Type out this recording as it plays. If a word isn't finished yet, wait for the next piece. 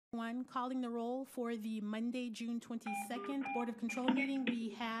One, calling the roll for the Monday, June 22nd Board of Control meeting.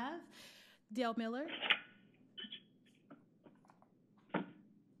 We have Dale Miller.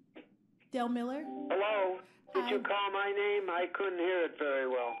 Dale Miller. Hello. Did you call my name? I couldn't hear it very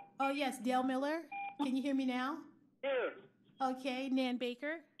well. Oh, yes, Dale Miller. Can you hear me now? Here. Okay, Nan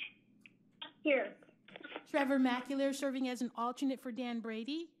Baker. Here. Trevor Macular serving as an alternate for Dan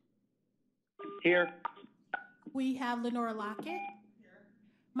Brady. Here. We have Lenora Lockett. Here.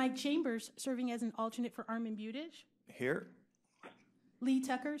 Mike Chambers serving as an alternate for Armin Buttigieg. Here. Lee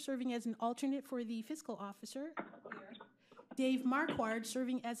Tucker serving as an alternate for the fiscal officer. Here. Dave Marquardt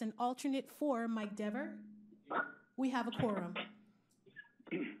serving as an alternate for Mike Dever. We have a quorum.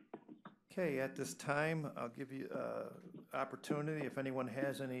 Okay, at this time, I'll give you opportunity if anyone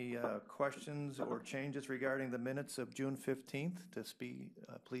has any questions or changes regarding the minutes of June 15th to speak.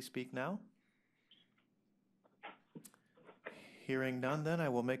 Please speak now. Hearing none, then I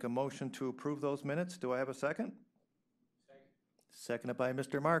will make a motion to approve those minutes. Do I have a second? Seconded by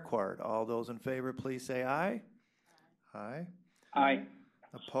Mr. Marquardt. All those in favor, please say aye. Aye. Aye.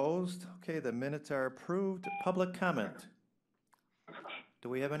 Opposed? Okay, the minutes are approved. Public comment. Do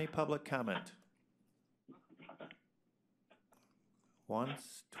we have any public comment?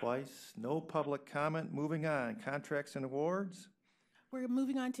 Once, twice, no public comment. Moving on, contracts and awards. We're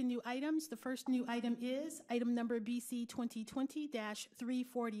moving on to new items. The first new item is item number BC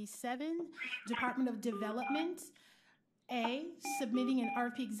 2020-347, Department of Development. A, submitting an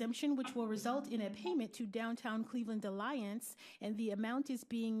RFP exemption which will result in a payment to Downtown Cleveland Alliance, and the amount is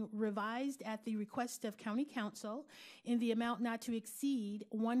being revised at the request of County Council in the amount not to exceed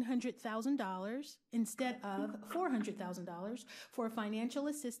 $100,000 instead of $400,000 for financial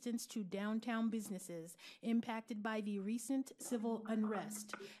assistance to downtown businesses impacted by the recent civil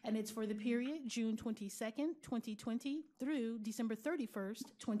unrest. And it's for the period June 22nd, 2020 through December 31st,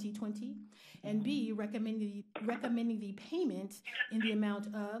 2020. And B, recommending the payment in the amount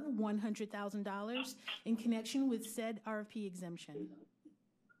of $100,000 in connection with said RFP exemption.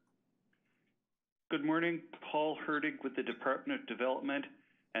 Good morning, Paul Herdig with the Department of Development,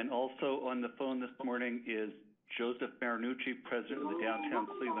 and also on the phone this morning is Joseph Marinucci, President of the Downtown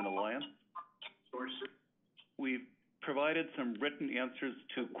Cleveland Alliance. We've provided some written answers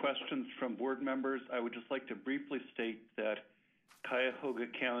to questions from board members. I would just like to briefly state that Cuyahoga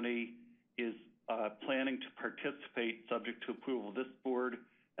County is planning to participate, subject to approval of this board,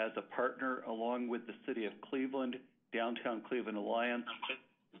 as a partner along with the City of Cleveland, Downtown Cleveland Alliance,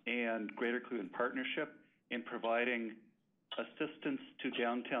 and Greater Cleveland Partnership in providing assistance to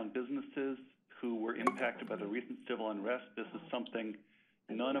downtown businesses who were impacted by the recent civil unrest. This is something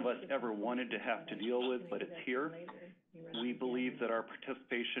none of us ever wanted to have to deal with, but it's here. We believe that our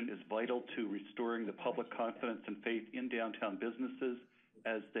participation is vital to restoring the public confidence and faith in downtown businesses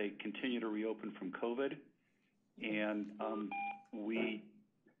as they continue to reopen from COVID. And we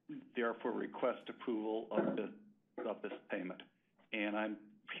therefore request approval of this payment. And I'm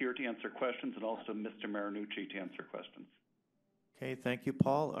here to answer questions, and also Mr. Marinucci to answer questions. Okay, thank you,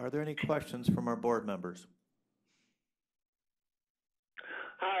 Paul. Are there any questions from our board members?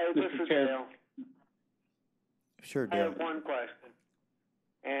 Hi, this is Dale. Sure, Dale. I have one question.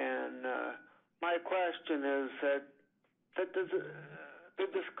 And my question is that the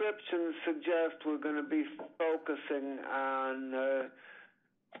description suggests we're going to be focusing on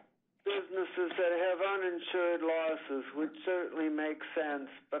businesses that have uninsured losses, which certainly makes sense,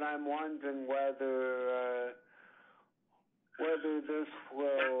 but I'm wondering whether this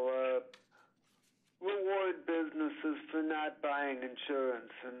will reward businesses for not buying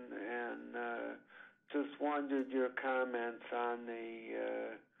insurance, and just wondered your comments on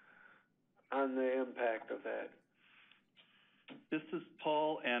the impact of that. This is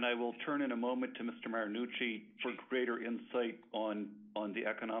Paul, and I will turn in a moment to Mr. Marinucci for greater insight on the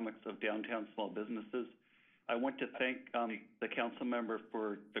economics of downtown small businesses. I want to thank the council member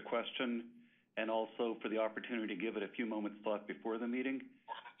for the question and also for the opportunity to give it a few moments thought before the meeting.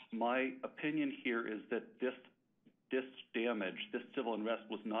 My opinion here is that this damage, this civil unrest,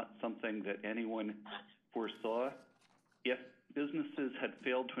 was not something that anyone foresaw. If businesses had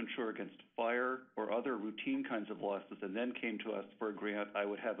failed to insure against fire or other routine kinds of losses and then came to us for a grant, I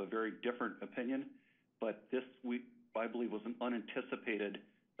would have a very different opinion. But this, I believe, was an unanticipated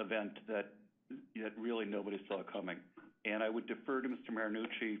event that really nobody saw coming. And I would defer to Mr.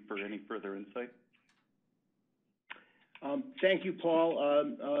 Marinucci for any further insight. Thank you, Paul.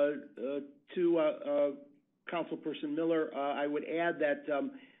 To Councilperson Miller, I would add that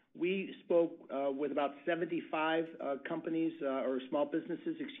we spoke with about 75 companies or small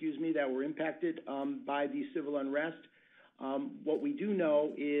businesses, excuse me, that were impacted by the civil unrest. What we do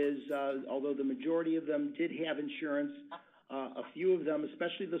know is, although the majority of them did have insurance, a few of them,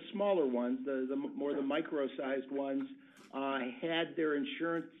 especially the smaller ones, the more the micro-sized ones, had their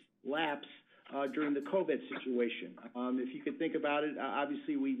insurance lapse during the COVID situation. If you could think about it,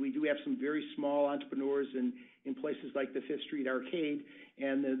 obviously we do have some very small entrepreneurs in places like the Fifth Street Arcade,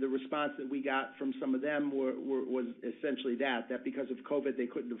 and the response that we got from some of them was essentially that because of COVID they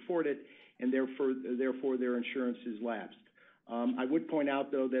couldn't afford it, and therefore their insurance is lapsed. I would point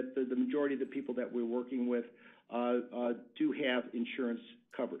out, though, that the majority of the people that we're working with do have insurance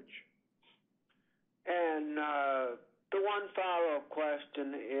coverage. And the one follow-up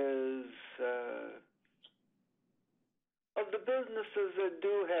question is, of the businesses that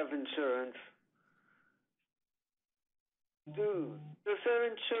do have insurance, does their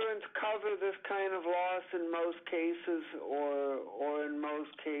insurance cover this kind of loss in most cases, or in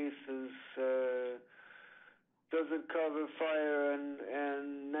most cases, does it cover fire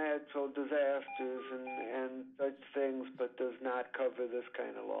and natural disasters and such things, but does not cover this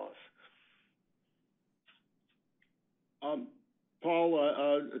kind of loss? Paul,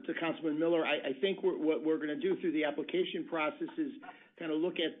 to Councilman Miller, I think what we're going to do through the application process is kind of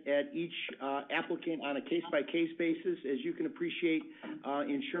look at each applicant on a case-by-case basis. As you can appreciate,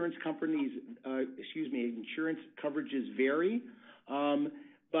 insurance coverages vary.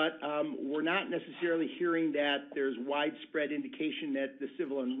 But we're not necessarily hearing that there's widespread indication that the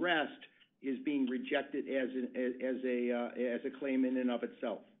civil unrest is being rejected as a claim in and of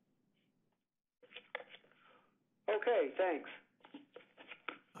itself. Okay, thanks.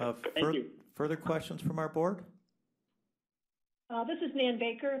 Thank you. Further questions from our board? This is Nan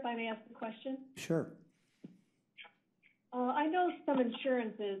Baker, if I may ask a question. Sure. I know some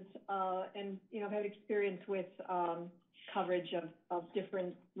insurances, and I've had experience with coverage of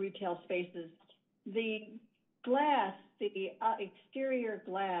different retail spaces. The glass, the exterior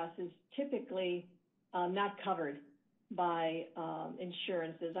glass, is typically not covered by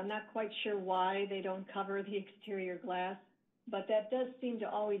insurances. I'm not quite sure why they don't cover the exterior glass, but that does seem to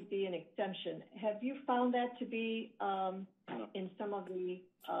always be an exemption. Have you found that to be in some of the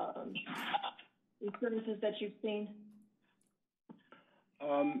insurances that you've seen?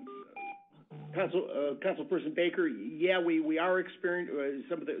 Councilperson Baker, yeah, we are experiencing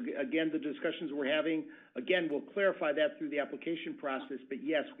some of the discussions we're having. Again, we'll clarify that through the application process, but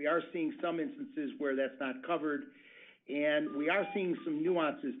yes, we are seeing some instances where that's not covered, and we are seeing some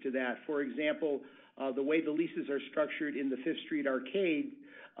nuances to that. For example, the way the leases are structured in the Fifth Street Arcade,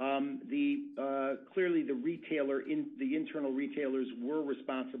 clearly the internal retailers were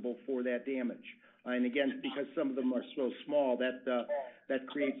responsible for that damage. And again, because some of them are so small, that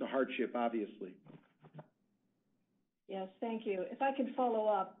creates a hardship, obviously. Yes, thank you. If I could follow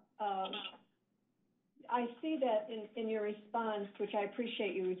up, I see that in your response, which I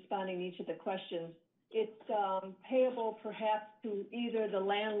appreciate you responding to each of the questions, it's payable perhaps to either the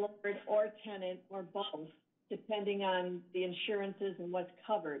landlord or tenant or both, depending on the insurances and what's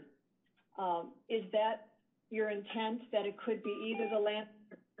covered. Is that your intent, that it could be either the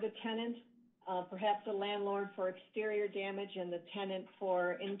landlord or the tenant? Perhaps the landlord for exterior damage and the tenant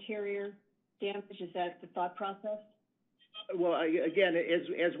for interior damage? Is that the thought process? Well, again,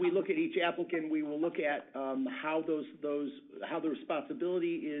 as we look at each applicant, we will look at how the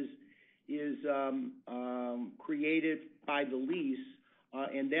responsibility is created by the lease,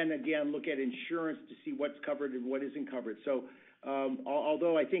 and then again look at insurance to see what's covered and what isn't covered. So,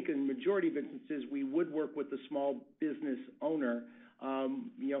 although I think in the majority of instances we would work with the small business owner,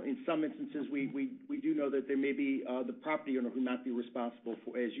 in some instances we do know that there may be the property owner who might be responsible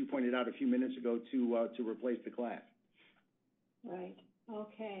for, as you pointed out a few minutes ago, to replace the glass. Right.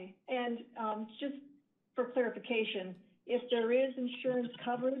 Okay. And just for clarification, if there is insurance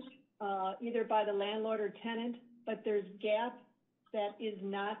coverage, either by the landlord or tenant, but there's gap that is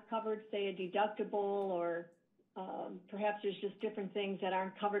not covered, say a deductible, or perhaps there's just different things that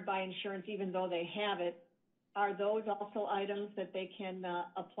aren't covered by insurance even though they have it, are those also items that they can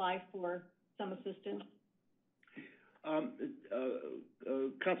apply for some assistance?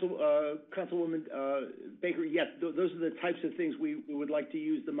 Councilwoman Baker, yes, those are the types of things we would like to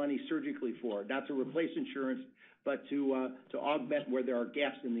use the money surgically for, not to replace insurance, but to augment where there are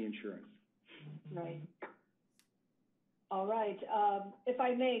gaps in the insurance. Right. All right. If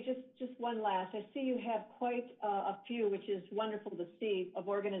I may, just one last. I see you have quite a few, which is wonderful to see, of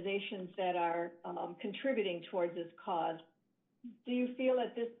organizations that are contributing towards this cause. Do you feel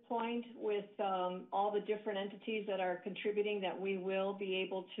at this point, with all the different entities that are contributing, that we will be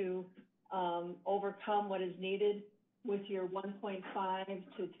able to overcome what is needed with your 1.5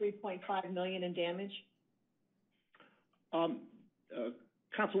 to 3.5 million in damage?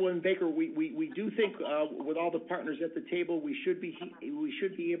 Councilwoman Baker, we do think, with all the partners at the table, we should be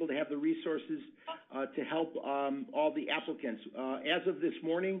able to have the resources, to help, all the applicants. As of this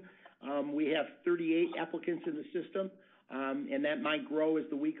morning, we have 38 applicants in the system, and that might grow as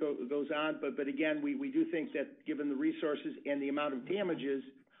the week goes on, but again, we do think that given the resources and the amount of damages,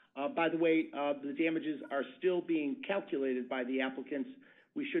 by the way, the damages are still being calculated by the applicants,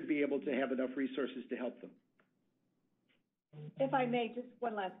 we should be able to have enough resources to help them. If I may, just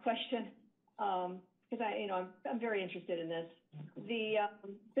one last question, because I'm very interested in this. The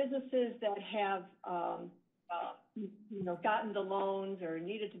businesses that have, gotten the loans or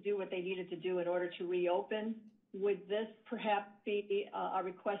needed to do what they needed to do in order to reopen, would this perhaps be a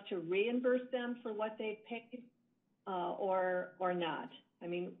request to reimburse them for what they paid, or not? I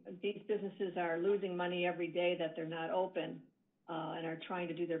mean, these businesses are losing money every day that they're not open, and are trying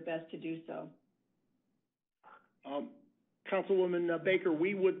to do their best to do so. Councilwoman Baker,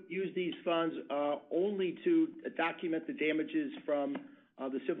 we would use these funds only to document the damages from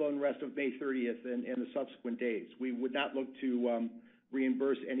the civil unrest of May 30th and the subsequent days. We would not look to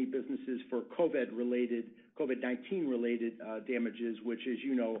reimburse any businesses for COVID-19 related damages, which, as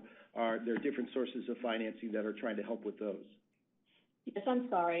you know, there are different sources of financing that are trying to help with those. Yes, I'm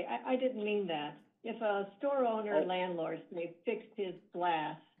sorry. I didn't mean that. If a store owner landlord, say, fixed his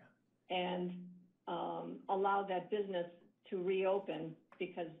glass and allowed that business to reopen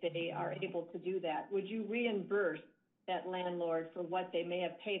because they are able to do that, would you reimburse that landlord for what they may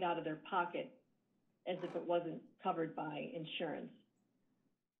have paid out of their pocket as if it wasn't covered by insurance?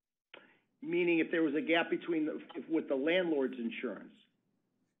 Meaning if there was a gap between with the landlord's insurance?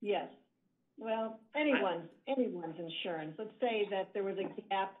 Yes. Well, anyone's insurance. Let's say that there was a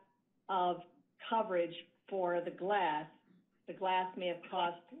gap of coverage for the glass. The glass may have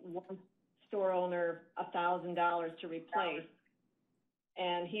cost one store owner $1,000 to replace,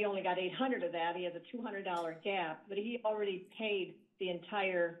 and he only got $800 of that. He has a $200 gap, but he already paid the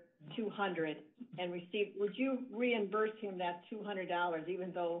entire $200 and received. Would you reimburse him that $200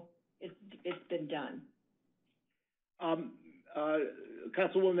 even though it's been done?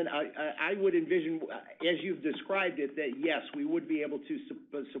 Councilwoman, I would envision, as you've described it, that yes, we would be able to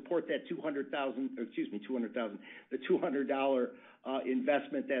support that the $200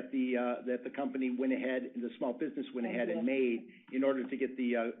 investment that the company went ahead, the small business went ahead and made in order to get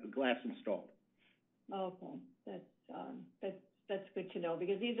the glass installed. Okay, that's good to know,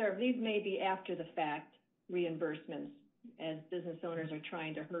 because these may be after the fact reimbursements as business owners are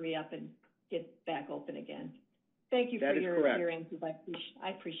trying to hurry up and get back open again. Thank you for your answers. I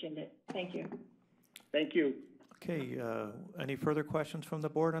appreciate it. Thank you. Thank you. Okay, any further questions from the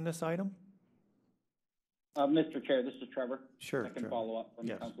board on this item? Mr. Chair, this is Trevor. Sure. I can follow up from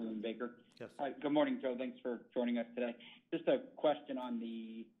Councilman Baker. Yes. Hi, good morning, Joe. Thanks for joining us today. Just a question on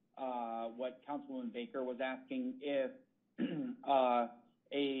the what Councilwoman Baker was asking, if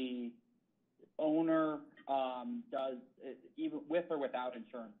a owner does, even with or without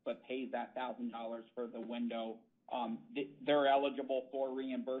insurance, but pays that $1,000 for the window, they're eligible for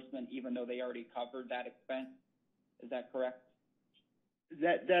reimbursement even though they already covered that expense. Is that correct?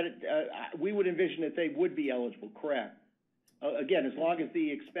 We would envision that they would be eligible, correct. Again, as long as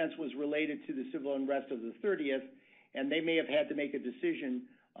the expense was related to the civil unrest of the 30th, and they may have had to make a decision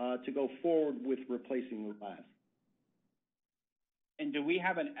to go forward with replacing the glass. And do we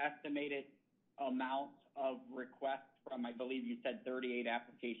have an estimated amount of requests from, I believe you said 38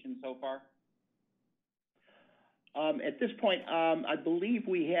 applications so far? At this point, I believe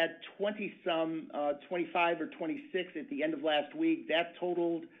we had 25 or 26 at the end of last week. That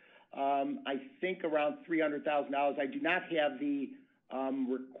totaled, I think, around $300,000. I do not have the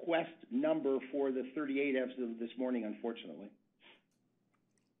request number for the 38 as of this morning, unfortunately.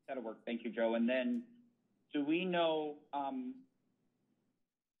 That'll work. Thank you, Joe. And then, do we know,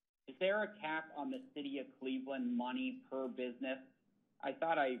 is there a cap on the City of Cleveland money per business? I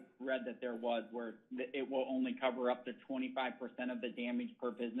thought I read that there was, where it will only cover up to 25% of the damage per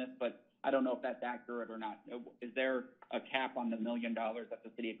business, but I don't know if that's accurate or not. Is there a cap on the $1 million that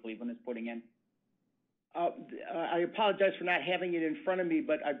the City of Cleveland is putting in? I apologize for not having it in front of me,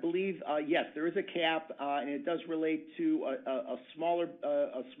 but I believe, yes, there is a cap, and it does relate to a smaller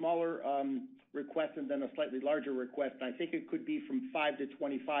request and then a slightly larger request. And I think it could be from 5 to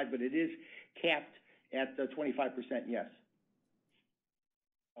 25, but it is capped at 25%, yes.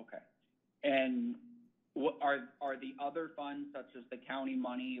 Okay. And what are the other funds, such as the county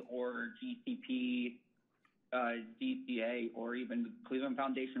money or GCP, DCA, or even Cleveland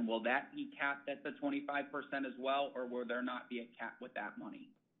Foundation, will that be capped at the 25% as well, or will there not be a cap with that money?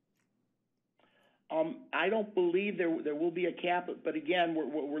 I don't believe there will be a cap, but again,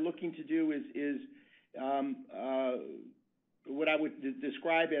 what we're looking to do is what I would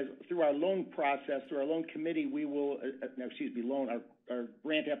describe as through our loan process, through our loan committee, we will, our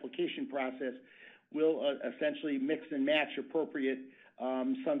grant application process will essentially mix and match appropriate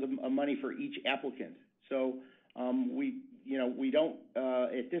sums of money for each applicant. So we don't,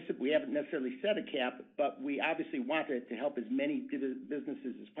 we haven't necessarily set a cap, but we obviously want it to help as many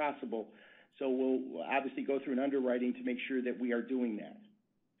businesses as possible. So we'll obviously go through an underwriting to make sure that we are doing that.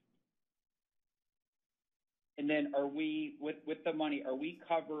 And then are we, with the money, are we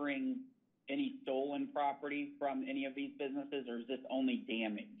covering any stolen property from any of these businesses, or is this only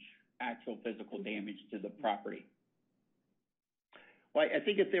damage, actual physical damage to the property? Well, I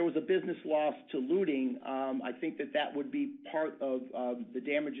think if there was a business loss to looting, I think that would be part of the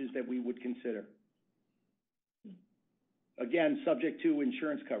damages that we would consider. Again, subject to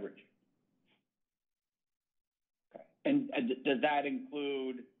insurance coverage. Okay. And does that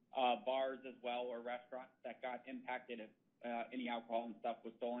include bars as well, or restaurants that got impacted if any alcohol and stuff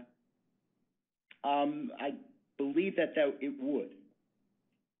was stolen? I believe that it would.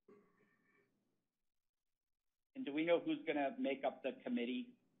 And do we know who's going to make up the committee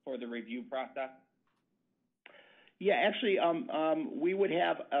for the review process? Yeah, actually, we would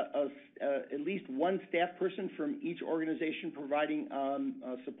have at least one staff person from each organization providing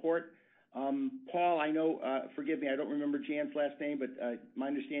support. Paul, I know, forgive me, I don't remember Jan's last name, but my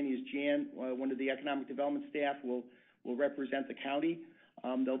understanding is Jan, one of the economic development staff, will represent the county.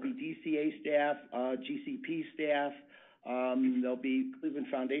 There'll be DCA staff, GCP staff, there'll be Cleveland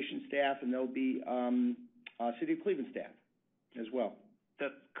Foundation staff, and there'll be City of Cleveland staff as well.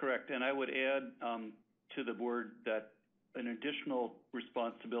 That's correct. And I would add to the board that an additional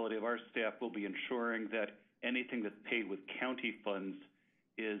responsibility of our staff will be ensuring that anything that's paid with county funds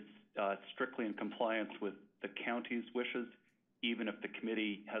is strictly in compliance with the county's wishes. Even if the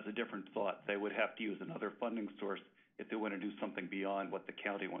committee has a different thought, they would have to use another funding source if they want to do something beyond what the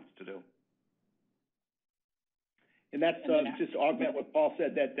county wants to do. And that's just to augment what Paul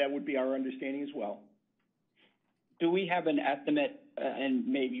said, that would be our understanding as well. Do we have an estimate, and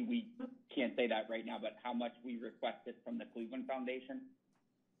maybe we can't say that right now, but how much we requested from the Cleveland Foundation?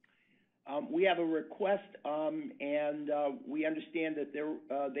 We have a request, and we understand that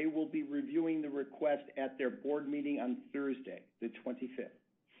they will be reviewing the request at their board meeting on Thursday, the 25th.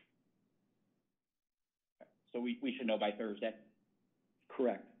 So we should know by Thursday?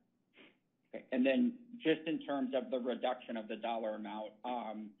 Correct. Okay. And then just in terms of the reduction of the dollar amount,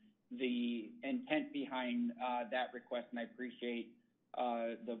 the intent behind that request, and I appreciate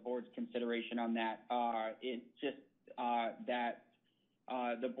the board's consideration on that, is just that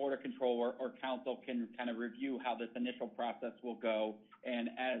the Board of Control or council can kind of review how this initial process will go, and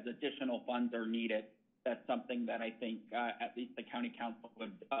as additional funds are needed, that's something that I think at least the county council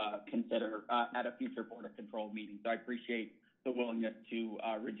would consider at a future Board of Control meeting. So I appreciate the willingness to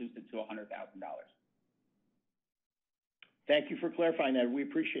reduce it to $100,000. Thank you for clarifying that. We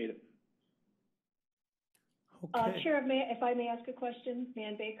appreciate it. Okay. Chair, if I may ask a question,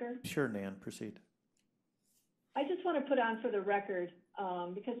 Nan Baker? Sure, Nan, proceed. I just want to put on for the record,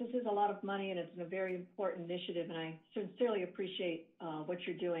 because this is a lot of money and it's a very important initiative, and I sincerely appreciate what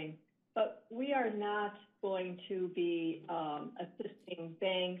you're doing. But we are not going to be assisting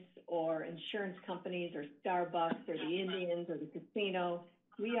banks or insurance companies or Starbucks or the Indians or the casino.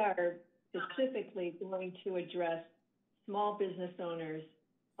 We are specifically going to address small business owners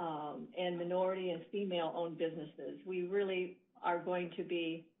and minority and female-owned businesses. We really are going to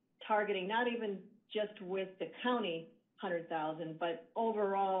be targeting not even just with the county 100,000, but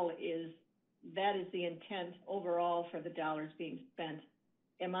overall that is the intent overall for the dollars being spent.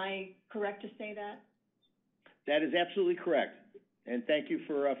 Am I correct to say that? That is absolutely correct, and thank you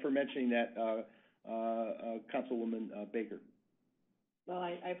for mentioning that, Councilwoman Baker. Well,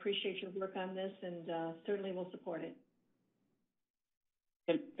 I appreciate your work on this, and certainly will support it.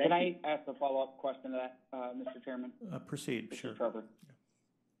 Can I ask a follow-up question to that, Mr. Chairman? Proceed, Mr. sure. Trevor.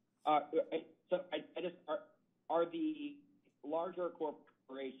 So I just, are the larger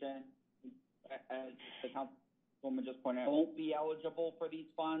corporations, as the Councilwoman just pointed out, won't be eligible for these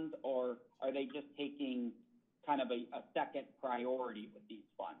funds, or are they just taking kind of a second priority with these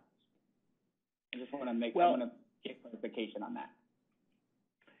funds? I just want to get clarification on that.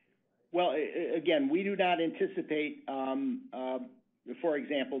 Well, again, we do not anticipate, for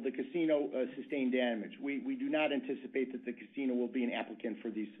example, the casino sustained damage. We do not anticipate that the casino will be an applicant for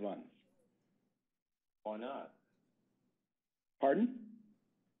these funds. Why not? Pardon?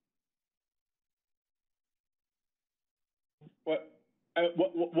 What?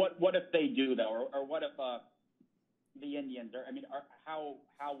 What if they do though, or what if the Indians are? I mean, how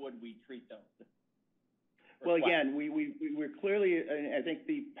would we treat those? Well, again, we're clearly, and I think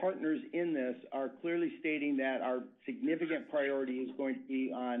the partners in this are clearly stating that our significant priority is going to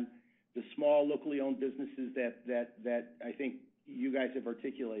be on the small, locally owned businesses that I think you guys have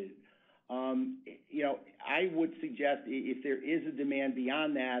articulated. You know, I would suggest if there is a demand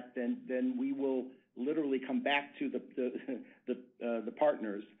beyond that, then we will literally come back to the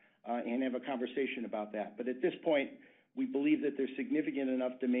partners and have a conversation about that. But at this point, we believe that there's significant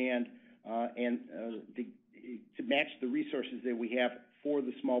enough demand and to match the resources that we have for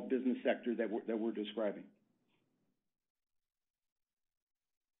the small business sector that we're describing.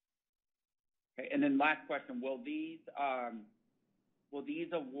 Okay, and then last question: will these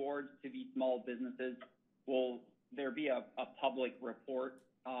awards to these small businesses, will there be a public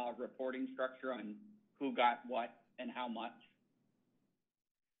reporting structure on who got what and how much?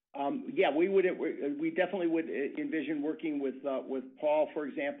 Yeah, we definitely would envision working with Paul, for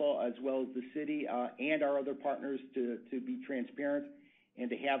example, as well as the city and our other partners to be transparent and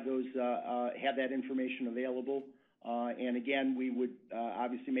to have have that information available. And again, we would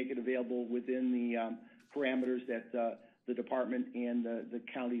obviously make it available within the parameters that the department and the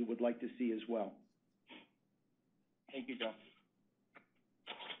county would like to see as well. Thank you, Joe.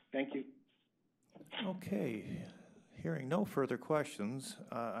 Thank you. Okay. Hearing no further questions,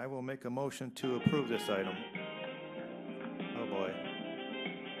 I will make a motion to approve this item. Oh, boy.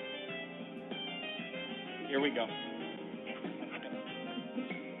 Here we go.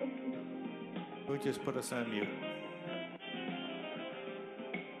 Who just put us on mute?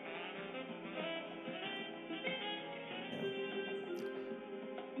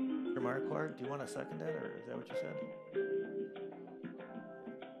 Mr. Marquardt, do you want to second that, or is that what you said?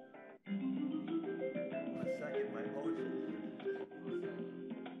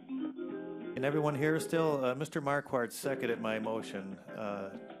 Can everyone hear still? Mr. Marquardt seconded my motion. I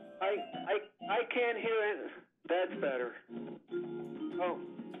can't hear it. That's better. Oh.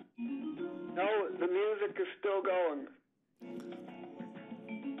 No, the music is still going.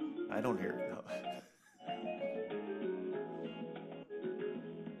 I don't hear it, no.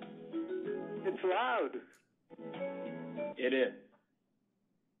 It's loud. It is.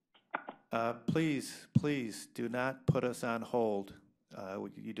 Please do not put us on hold.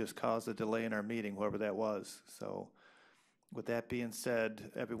 You just caused a delay in our meeting, whoever that was. So with that being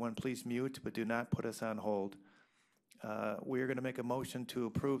said, everyone please mute, but do not put us on hold. We are going to make a motion to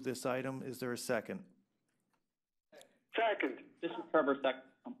approve this item. Is there a second? Second. This is Trevor, second.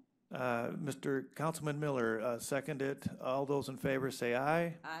 Mr. Councilman Miller, seconded. All those in favor say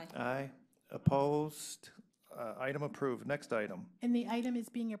aye. Aye. Aye. Opposed? Item approved. Next item. And the item is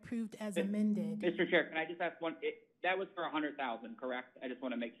being approved as amended. Mr. Chair, can I just ask one? That was for 100,000, correct? I just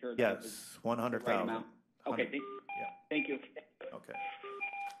want to make sure. Yes, 100,000. Right, okay, thank you. Okay.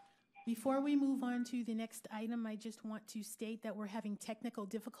 Before we move on to the next item, I just want to state that we're having technical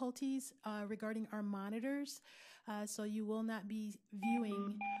difficulties regarding our monitors. So you will not be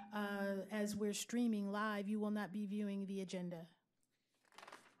viewing, as we're streaming live, you will not be viewing the agenda.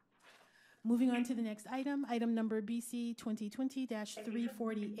 Moving on to the next item, item number BC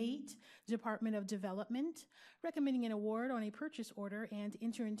 2020-348, Department of Development, recommending an award on a purchase order and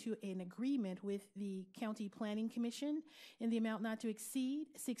enter into an agreement with the County Planning Commission in the amount not to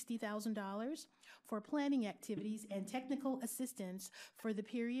exceed $60,000 for planning activities and technical assistance for the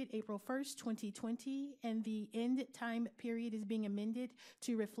period April 1st, 2020, and the end time period is being amended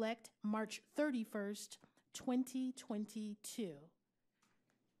to reflect March 31st, 2022.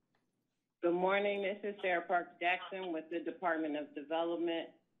 Good morning, this is Sarah Parks Jackson with the Department of Development.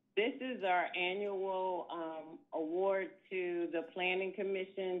 This is our annual award to the Planning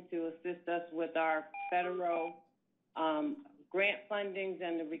Commission to assist us with our federal grant fundings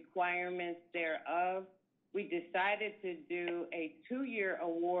and the requirements thereof. We decided to do a 2-year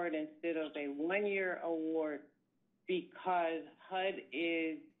award instead of a 1-year award because HUD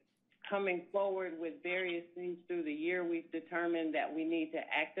is coming forward with various things through the year we've determined that we need to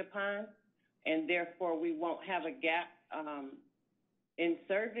act upon. And therefore, we won't have a gap in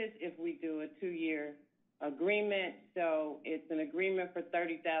service if we do a 2-year agreement. So it's an agreement for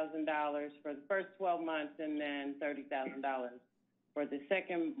 $30,000 for the first 12 months and then $30,000 for the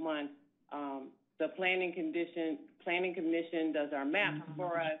second month. The Planning Commission does our maps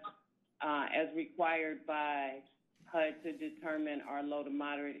for us as required by HUD to determine our low to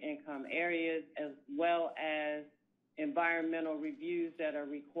moderate income areas, as well as environmental reviews that are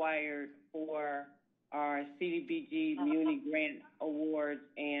required for our CDBG Muni Grant Awards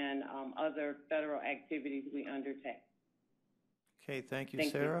and other federal activities we undertake. Okay, thank you,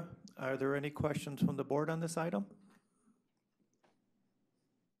 Thank you. Sarah. Are there any questions from the board on this item?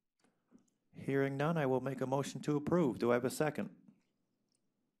 Hearing none, I will make a motion to approve. Do I have a second?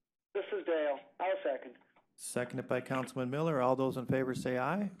 This is Dale. I'll second. Seconded by Councilman Miller. All those in favor say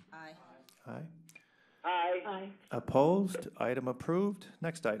aye. Aye. Aye. Aye. Aye. Opposed? Item approved.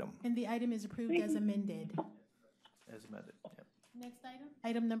 Next item. And the item is approved as amended. As amended. Yep. Next item.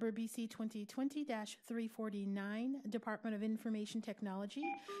 Item number BC 2020-349, Department of Information Technology,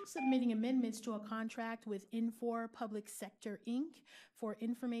 submitting amendments to a contract with Infor Public Sector, Inc. for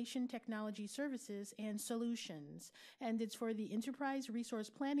information technology services and solutions. And it's for the Enterprise Resource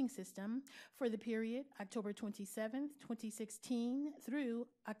Planning System for the period October 27th, 2016 through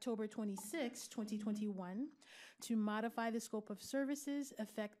October 26th, 2021, to modify the scope of services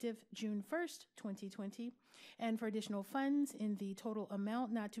effective June 1st, 2020, and for additional funds in the total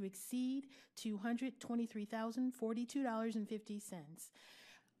amount not to exceed $223,042.50.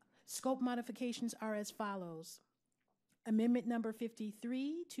 Scope modifications are as follows. Amendment number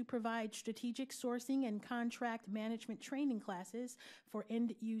 53 to provide strategic sourcing and contract management training classes for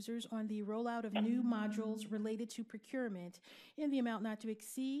end users on the rollout of new modules related to procurement in the amount not to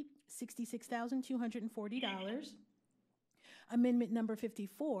exceed $66,240. Amendment number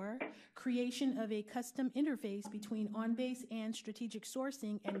 54, creation of a custom interface between OnBase and strategic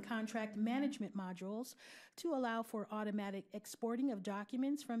sourcing and contract management modules to allow for automatic exporting of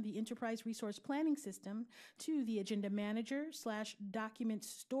documents from the Enterprise Resource Planning System to the Agenda Manager / document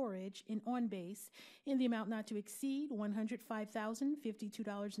storage in OnBase in the amount not to exceed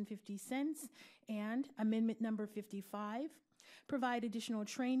 $105,052.50. And amendment number 55, provide additional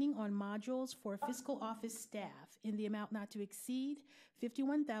training on modules for fiscal office staff in the amount not to exceed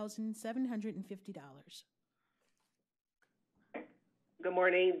 $51,750. Good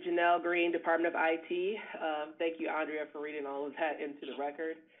morning, Janelle Green, Department of IT. Thank you, Andrea, for reading all of that into the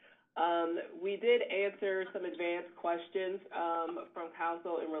record. We did answer some advanced questions from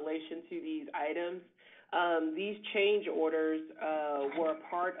council in relation to these items. These change orders were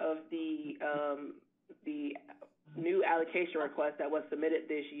part of the new allocation request that was submitted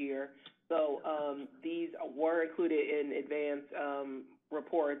this year. So these were included in advance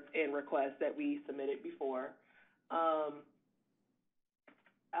reports and requests that we submitted before.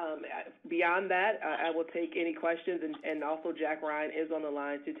 Beyond that, I will take any questions, and also Jack Ryan is on the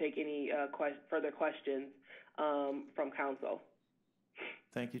line to take any further questions from council.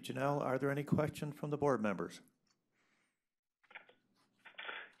 Thank you, Janelle. Are there any questions from the board members?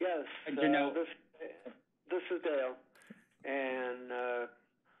 Yes. Janelle. This is Dale, and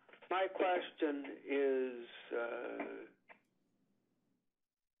my question is,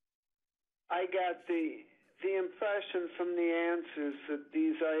 I got the impression from the answers that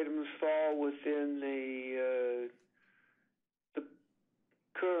these items fall within the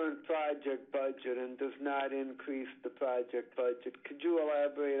current project budget and does not increase the project budget. Could you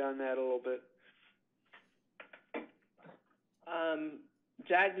elaborate on that a little bit?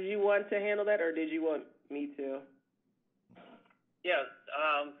 Jack, did you want to handle that, or did you want me to? Yeah,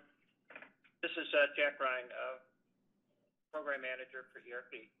 this is Jack Ryan, Program Manager for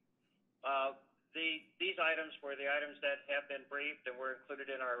ERP. These items were the items that have been briefed and were included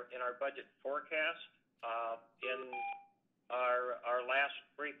in our budget forecast. In our last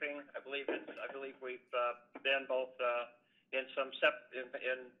briefing, I believe we've been both in some in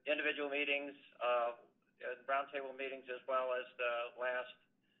individual meetings, in roundtable meetings, as well as the last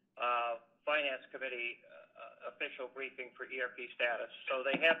Finance Committee official briefing for ERP status. So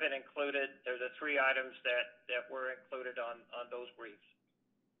they have been included. They're the three items that were included on those briefs.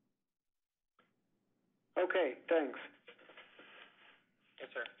 Okay, thanks. Yes,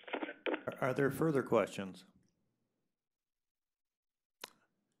 sir. Are there further questions?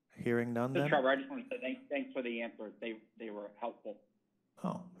 Hearing none, then? Mr. Trevor, I just want to say thanks for the answers. They were helpful.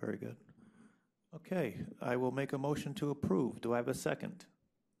 Oh, very good. Okay, I will make a motion to approve. Do I have a second?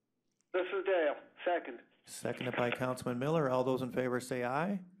 This is Dale. Second. Seconded by Councilman Miller. All those in favor say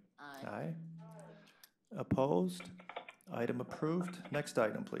aye. Aye. Aye. Opposed? Item approved. Next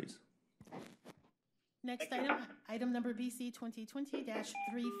item, please. Next item, item number BC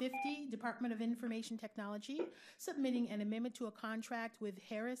 2020-350, Department of Information Technology, submitting an amendment to a contract with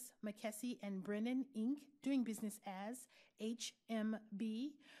Harris, McKessie, and Brennan, Inc., doing business as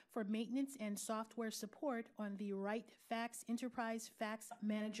HMB, for maintenance and software support on the WriteFax Enterprise Fax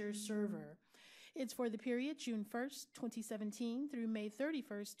Manager server. It's for the period June 1st, 2017 through May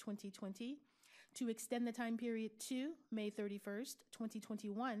 31st, 2020, to extend the time period to May 31st,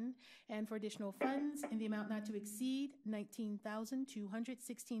 2021, and for additional funds in the amount not to exceed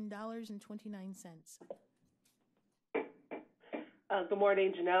 $19,216.29. Good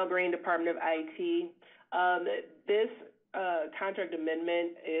morning, Janelle Green, Department of IT. This contract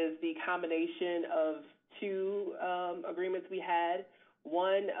amendment is the combination of two agreements we had.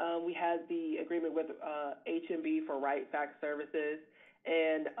 One, we had the agreement with HMB for Right Fax Services,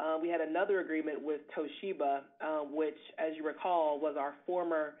 and we had another agreement with Toshiba, which, as you recall, was our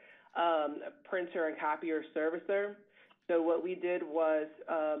former printer and copier servicer. So what we did was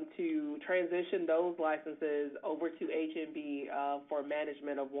to transition those licenses over to HMB for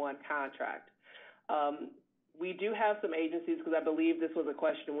management of one contract. We do have some agencies, because I believe this was a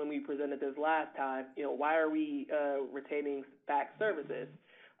question when we presented this last time, why are we retaining fax services?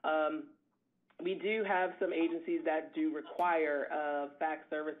 We do have some agencies that do require fax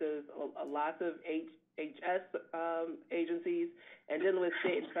services, lots of HS agencies, and then with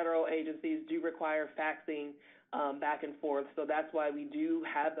state and federal agencies do require faxing back and forth. So that's why we do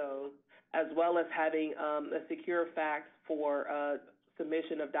have those, as well as having a secure fax for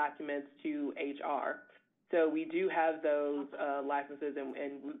submission of documents to HR. So we do have those licenses, and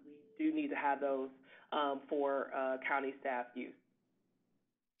we do need to have those for county staff use.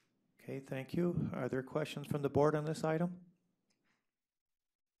 Okay, thank you. Are there questions from the board on this item?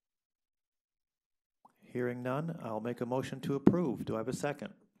 Hearing none, I'll make a motion to approve. Do I have a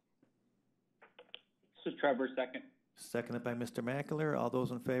second? This is Trevor, second. Seconded by Mr. Mackler. All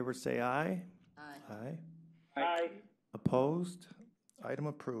those in favor say aye. Aye. Aye. Aye. Opposed? Item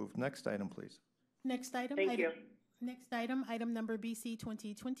approved. Next item, please. Next item. Thank you. Next item number BC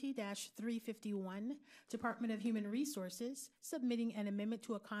 2020-351, Department of Human Resources, submitting an amendment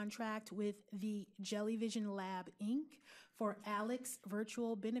to a contract with the Jellyvision Lab, Inc. for Alex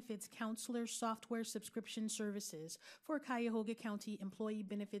Virtual Benefits Counselor Software Subscription Services for Cuyahoga County Employee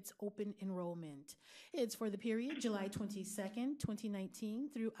Benefits Open Enrollment. It's for the period July 22nd, 2019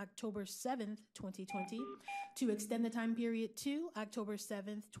 through October 7th, 2020, to extend the time period to October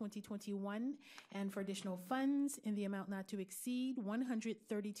 7th, 2021, and for additional funds in the amount not to exceed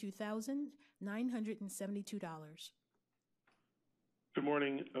 $132,972. Good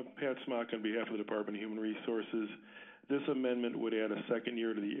morning. Pat Smock on behalf of the Department of Human Resources. This amendment would add a second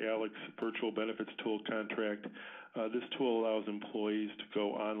year to the ALEX Virtual Benefits Tool contract. This tool allows employees to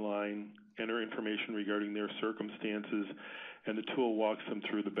go online, enter information regarding their circumstances, and the tool walks them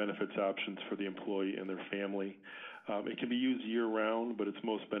through the benefits options for the employee and their family. It can be used year-round, but it's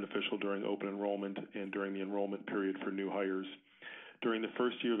most beneficial during open enrollment and during the enrollment period for new hires. During the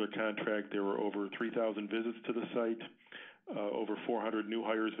first year of the contract, there were over 3,000 visits to the site. Over 400 new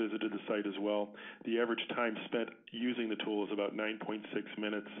hires visited the site as well. The average time spent using the tool is about 9.6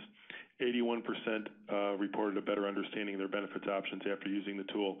 minutes. 81% reported a better understanding of their benefits options after using the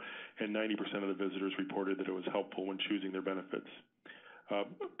tool, and 90% of the visitors reported that it was helpful when choosing their benefits.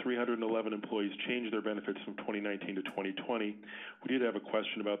 311 employees changed their benefits from 2019 to 2020. We did have a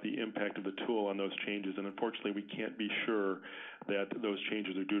question about the impact of the tool on those changes, and unfortunately we can't be sure that those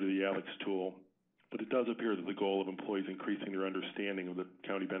changes are due to the ALEX tool. But it does appear that the goal of employees increasing their understanding of the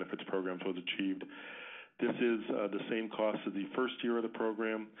county benefits programs was achieved. This is the same cost as the first year of the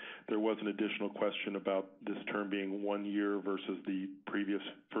program. There was an additional question about this term being 1 year versus the previous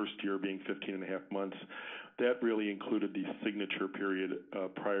first year being 15 and a half months. That really included the signature period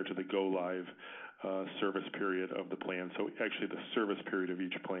prior to the go-live service period of the plan. So actually the service period of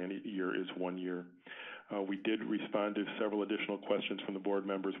each plan year is 1 year. We did respond to several additional questions from the board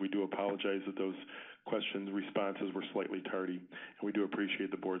members. We do apologize that those responses were slightly tardy, and we do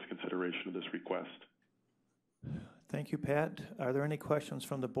appreciate the board's consideration of this request. Thank you, Pat. Are there any questions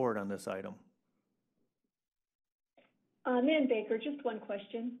from the board on this item? Nan Baker, just one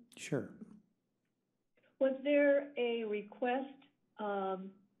question. Sure. Was there a request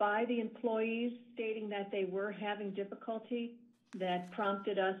by the employees stating that they were having difficulty that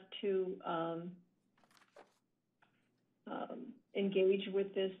prompted us to engage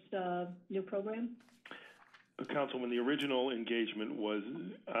with this new program? Councilman, the original engagement was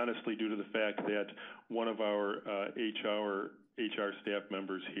honestly due to the fact that one of our HR staff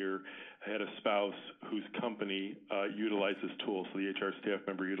members here had a spouse whose company utilized this tool. So the HR staff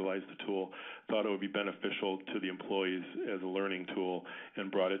member utilized the tool, thought it would be beneficial to the employees as a learning tool, and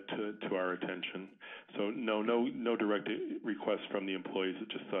brought it to our attention. So no direct request from the employees. It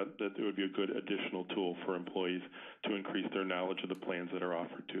just thought that it would be a good additional tool for employees to increase their knowledge of the plans that are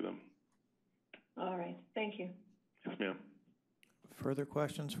offered to them. All right, thank you. Yes, ma'am. Further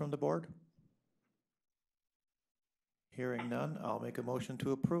questions from the board? Hearing none, I'll make a motion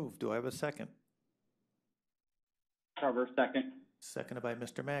to approve. Do I have a second? Trevor, second. Seconded by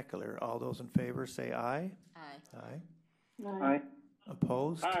Mr. Mackler. All those in favor say aye. Aye. Aye. Aye.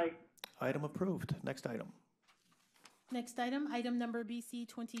 Opposed? Aye. Item approved. Next item. Next item, item number BC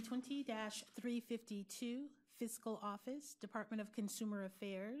 2020-352, Fiscal Office, Department of Consumer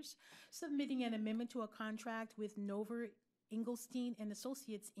Affairs, submitting an amendment to a contract with Nover Engelstein and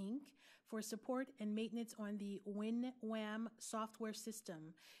Associates, Inc. for support and maintenance on the WinWham software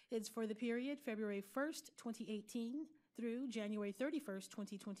system. It's for the period February 1st, 2018 through January 31st,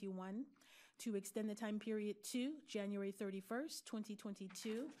 2021, to extend the time period to January 31st,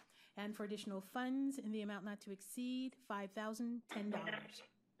 2022, and for additional funds in the amount not to exceed $5,010.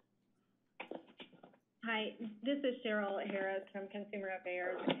 Hi, this is Cheryl Harris from Consumer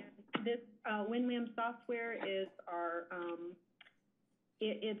Affairs. And this WinWham software is our,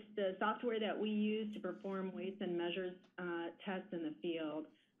 it's the software that we use to perform weights and measures tests in the field.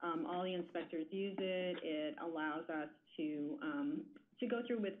 All the inspectors use it. It allows us to go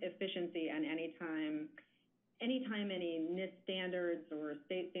through with efficiency, and anytime any NIST standards or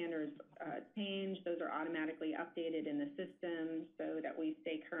state standards change, those are automatically updated in the system so that we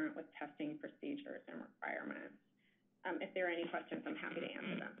stay current with testing procedures and requirements. If there are any questions, I'm happy to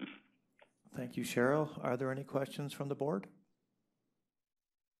answer them. Thank you, Cheryl. Are there any questions from the board?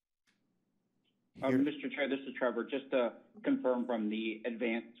 Mr. Chair, this is Trevor. Just to confirm from the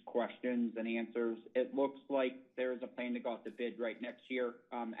advanced questions and answers, it looks like there is a plan to go out to bid right next year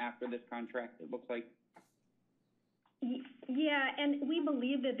after this contract, it looks like. Yeah, and we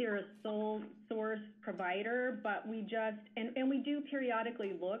believe that they're a sole source provider, but we just, and we do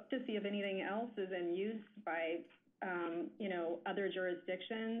periodically look to see if anything else is in use by, other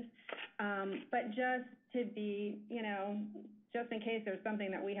jurisdictions. But just to be, just in case there's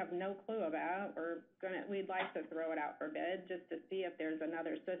something that we have no clue about, we'd like to throw it out for bid just to see if there's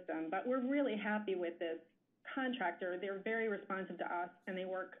another system. But we're really happy with this contractor. They're very responsive to us, and they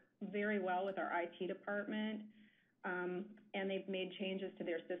work very well with our IT department. And they've made changes to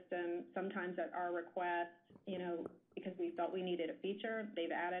their system, sometimes at our request, because we felt we needed a feature.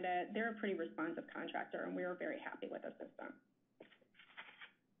 They've added it. They're a pretty responsive contractor, and we were very happy with the system.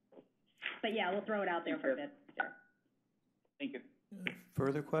 But yeah, we'll throw it out there for bid. Thank you.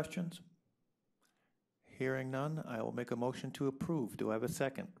 Further questions? Hearing none, I will make a motion to approve. Do I have a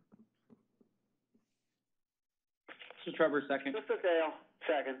second? This is Trevor, second. This is Dale,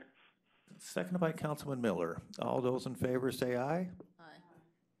 second. Seconded by Councilman Miller. All those in favor say aye.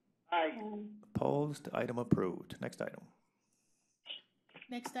 Aye. Opposed? Item approved. Next item.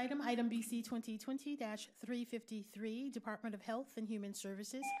 Next item, item BC 2020-353, Department of Health and Human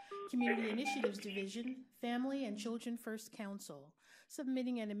Services, Community Initiatives Division, Family and Children First Council,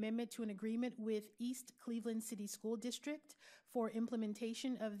 submitting an amendment to an agreement with East Cleveland City School District for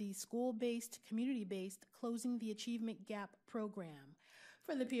implementation of the school-based, community-based Closing the Achievement Gap program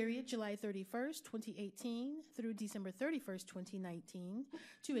for the period July 31st, 2018 through December 31st, 2019,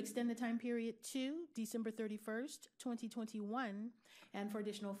 to extend the time period to December 31st, 2021, and for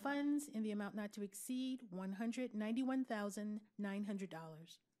additional funds in the amount not to exceed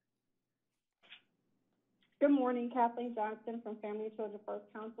 $191,900. Good morning, Kathleen Johnson from Family and Children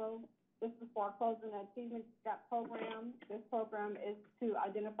First Council. This is for our Closing the Achievement Gap program. This program is to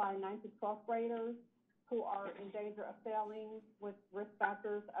identify 9th to 12th graders who are in danger of failing with risk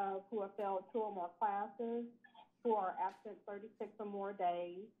factors of who have failed 2 or more classes, who are absent 36 or more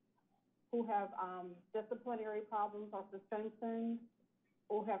days, who have disciplinary problems or suspensions,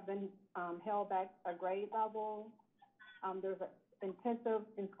 who have been held back a grade level. There's an intensive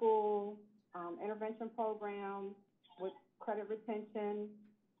in school intervention program with credit retention,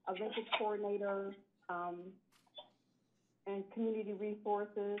 a vintage coordinator, and community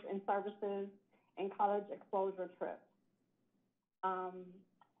resources and services, and college exposure trips. I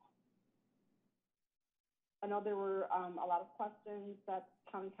know there were a lot of questions that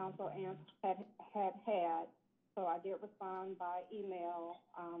County Council had, so I did respond by email.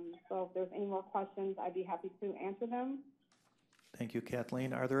 So if there's any more questions, I'd be happy to answer them. Thank you,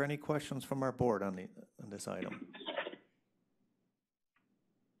 Kathleen. Are there any questions from our board on this item?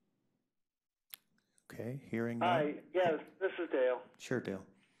 Okay, hearing none. Hi, yes, this is Dale. Sure, Dale.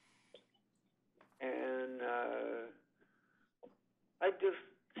 And I'd just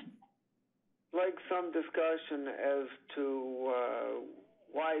like some discussion as to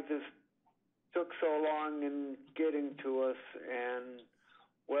why this took so long in getting to us and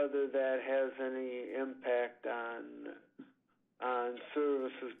whether that has any impact on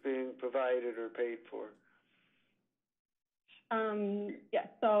services being provided or paid for. Yes,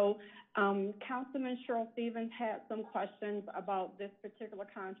 so Councilman Cheryl Stevens had some questions about this particular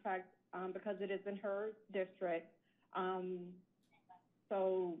contract because it is in her district.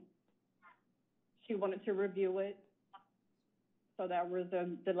 So she wanted to review it. So that was a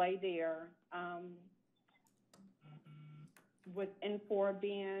delay there. with N4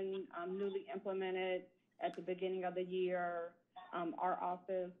 being newly implemented at the beginning of the year, our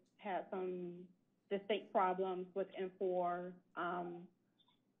office had some distinct problems with N4,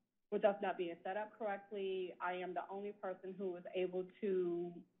 with us not being set up correctly. I am the only person who was able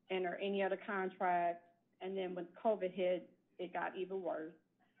to enter any other contract, and then when COVID hit, it got even worse.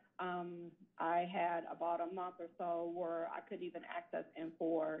 I had about a month or so where I couldn't even access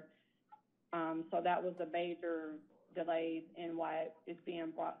N4, so that was a major delay in why it's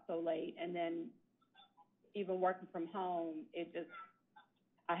being brought so late. And then even working from home,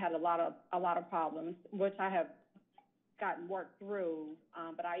 I had a lot of problems, which I have gotten worked through,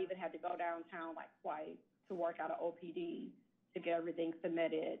 but I even had to go downtown like twice to work out of OPD to get everything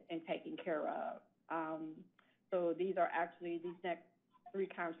submitted and taken care of. So these next 3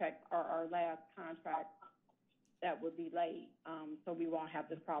 contracts are our last contracts that would be late, so we won't have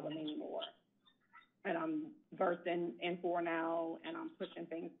this problem anymore. And I'm versed in N4 now, and I'm pushing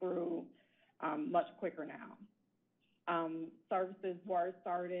things through much quicker now. Services were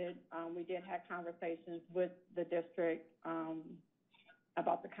started. We did have conversations with the district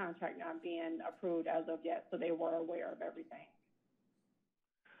about the contract not being approved as of yet, so they were aware of everything.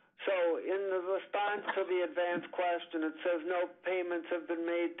 So in the response to the advance question, it says no payments have been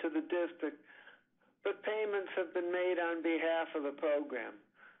made to the district, but payments have been made on behalf of the program.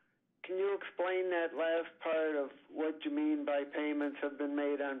 Can you explain that last part of what you mean by payments have been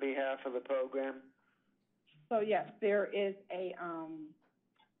made on behalf of the program? So yes, there is a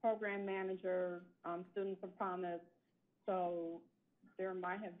program manager, Students of Promise. So there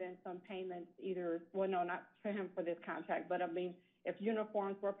might have been some payments not for him for this contract, but I mean, if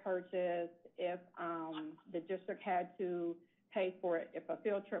uniforms were purchased, if the district had to pay for it, if a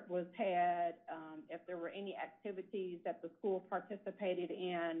field trip was had, if there were any activities that the school participated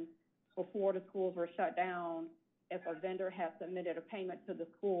in before the schools were shut down, if a vendor had submitted a payment to the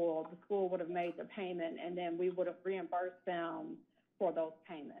school would have made the payment, and then we would have reimbursed them for those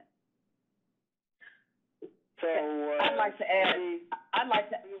payments. So I'd like to add.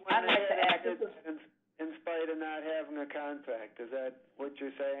 In spite of not having a contract, is that what you're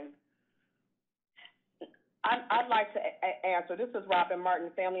saying? I'd like to answer. This is Robin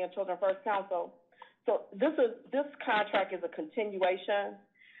Martin, Family and Children First Council. So this contract is a continuation.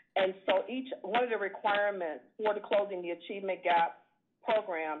 And so one of the requirements for the Closing the Achievement Gap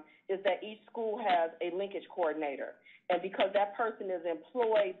program is that each school has a linkage coordinator. And because that person is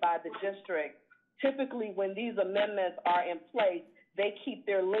employed by the district, typically when these amendments are in place, they keep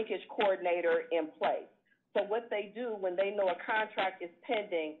their linkage coordinator in place. So what they do when they know a contract is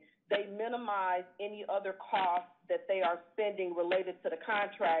pending, they minimize any other costs that they are spending related to the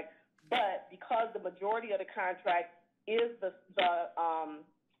contract. But because the majority of the contract is the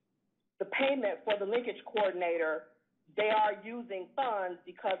payment for the linkage coordinator, they are using funds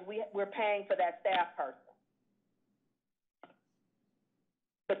because we're paying for that staff person.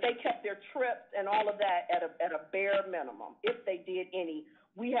 But they kept their trips and all of that at a bare minimum, if they did any.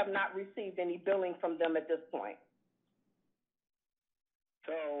 We have not received any billing from them at this point.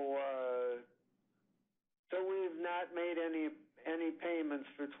 So we've not made any payments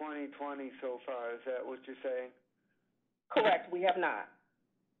for 2020 so far. Is that what you're saying? Correct. We have not.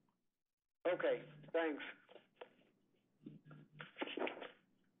 Okay. Thanks.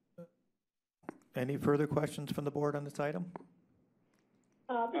 Any further questions from the board on this item?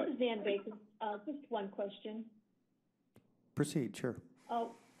 This is Ann Bacon. Just one question. Proceed, sure.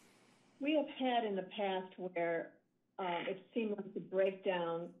 We have had in the past where it seemed like the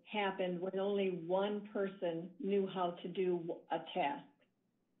breakdown happened when only one person knew how to do a task.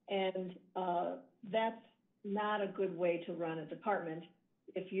 And that's not a good way to run a department.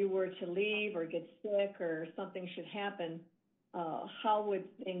 If you were to leave or get sick or something should happen, how would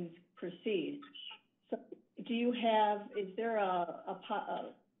things proceed? So is there a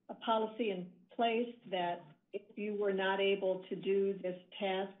policy in place that if you were not able to do this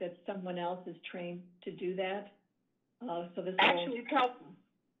task, that someone else is trained to do that? Yes,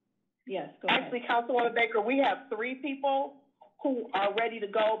 go ahead. Actually, Councilwoman Baker, we have 3 people who are ready to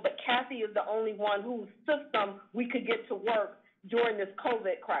go, but Kathy is the only one whose system we could get to work during this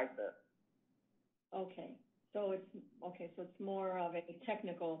COVID crisis. Okay, so it's more of a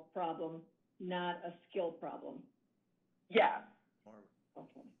technical problem, not a skill problem. Yeah.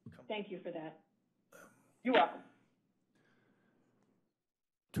 Okay, thank you for that. You're welcome.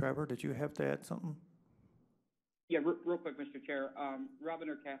 Trevor, did you have to add something? Yeah, real quick, Mr. Chair. Robin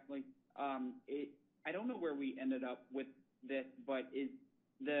or Kathleen, I don't know where we ended up with this, but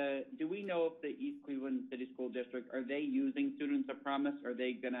do we know if the East Cleveland City School District, are they using Students of Promise? Or are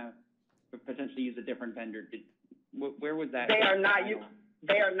they going to potentially use a different vendor? Where was that? They are not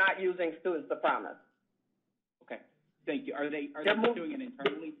using Students to Promise. Okay, thank you. Are they doing it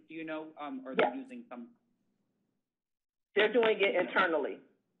internally? Do you know? Or are they using some? They're doing it internally.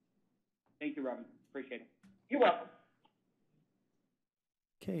 Thank you, Robin. Appreciate it. You're welcome.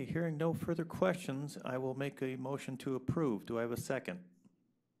 Okay, hearing no further questions, I will make a motion to approve. Do I have a second?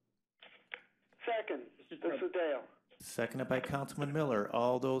 Second, Mr. Dale. Seconded by Councilman Miller.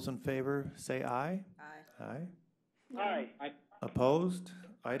 All those in favor, say aye. Aye. Aye. Aye. Opposed?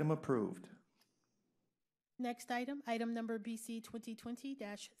 Item approved. Next item, item number BC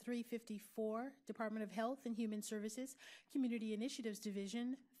 2020-354, Department of Health and Human Services, Community Initiatives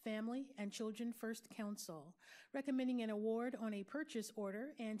Division, Family and Children First Council, recommending an award on a purchase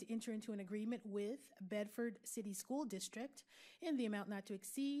order and enter into an agreement with Bedford City School District in the amount not to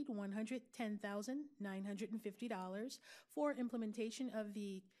exceed $110,950 for implementation of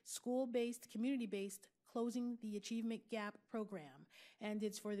the school-based, community-based Closing the Achievement Gap program, and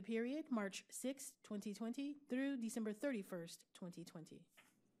it's for the period March 6, 2020 through December 31st, 2020.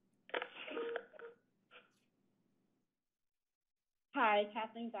 Hi,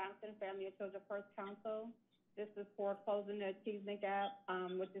 Kathleen Johnson, Family and Children First Council. This is for Closing the Achievement Gap,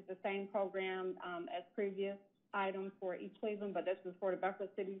 which is the same program as previous items for East Cleveland, but this is for the Bedford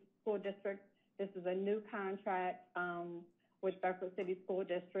City School District. This is a new contract with Bedford City School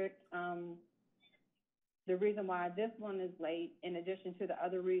District. The reason why this one is late, in addition to the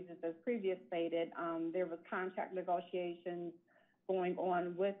other reasons as previously stated, there was contract negotiations going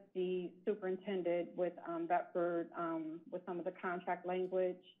on with the superintendent, with Bedford, with some of the contract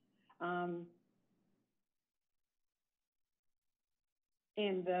language. And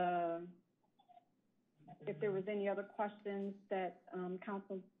if there was any other questions that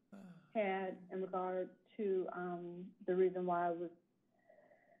council had in regard to the reason why it was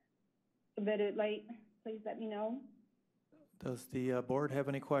submitted late, please let me know. Does the board have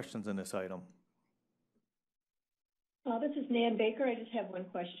any questions on this item? This is Nan Baker. I just have one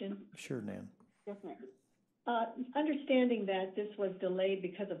question. Sure, Nan. Yes, ma'am. Understanding that this was delayed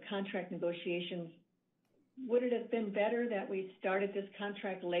because of contract negotiations, would it have been better that we started this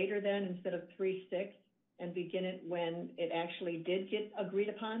contract later then instead of 3/6 and begin it when it actually did get agreed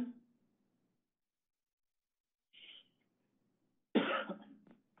upon?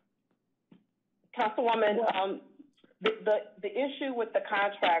 Councilwoman, the issue with the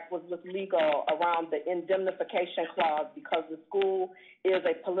contract was with legal around the indemnification clause because the school is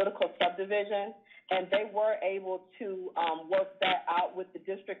a political subdivision, and they were able to work that out with the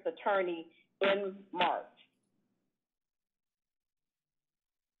district attorney in March.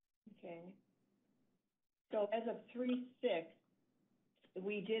 Okay. So as of 3/6,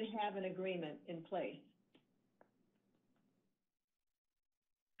 we did have an agreement in place.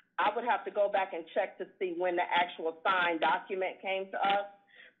 I would have to go back and check to see when the actual signed document came to us,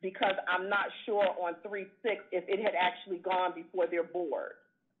 because I'm not sure on 3/6 if it had actually gone before their board.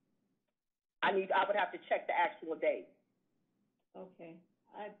 I would have to check the actual date. Okay.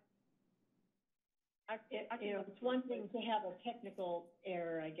 It's one thing to have a technical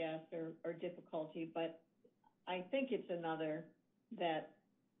error, I guess, or difficulty, but I think it's another that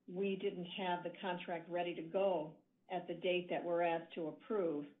we didn't have the contract ready to go at the date that we're asked to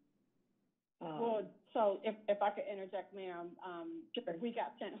approve. Well, so if I could interject, ma'am, we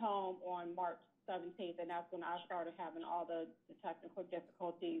got sent home on March 17th, and that's when I started having all the technical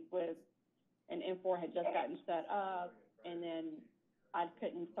difficulties with, and N4 had just gotten set up, and then I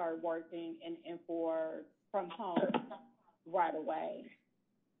couldn't start working in N4 from home right away.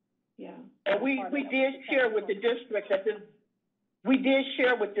 Yeah. And we did share with the district that the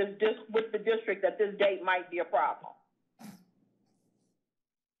district that this date might be a problem.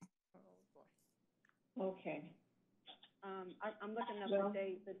 Okay. I'm looking up the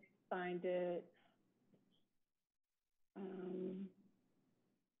date that signed it.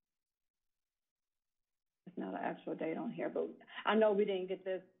 It's not an actual date on here, but I know we didn't get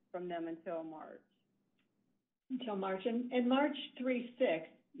this from them until March. Until March. And March 3/6,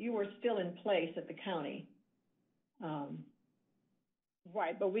 you were still in place at the county.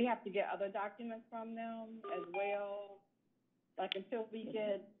 Right, but we have to get other documents from them as well. Like, until we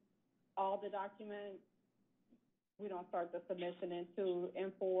get all the documents, we don't start the submission into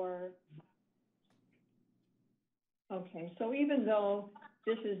N4. Okay, so even though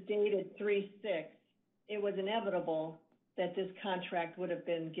this is dated 3/6, it was inevitable that this contract would have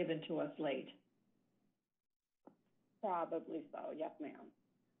been given to us late. Probably so, yes, ma'am.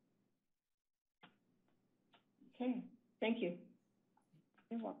 Okay, thank you.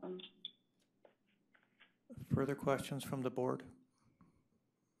 You're welcome. Further questions from the board?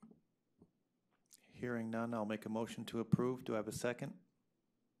 Hearing none, I'll make a motion to approve. Do I have a second?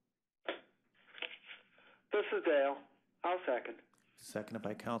 This is Dale. I'll second. Seconded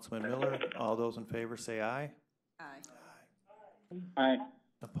by Councilman Miller. All those in favor say aye. Aye. Aye.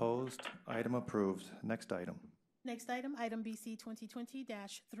 Opposed? Item approved. Next item. Next item, item BC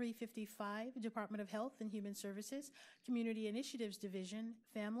 2020-355, Department of Health and Human Services, Community Initiatives Division,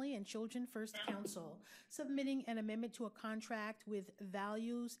 Family and Children First Council, submitting an amendment to a contract with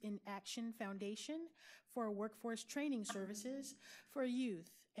Values in Action Foundation for workforce training services for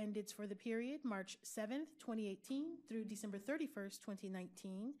youth, and it's for the period March 7th, 2018 through December 31st,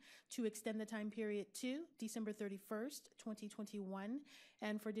 2019, to extend the time period to December 31st, 2021,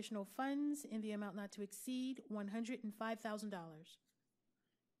 and for additional funds in the amount not to exceed $105,000.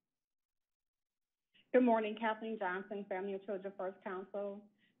 Good morning, Kathleen Johnson, Family and Children First Council.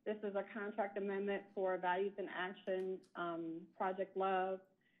 This is a contract amendment for Values in Action, Project Love.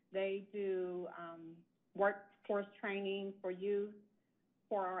 They do workforce training for youth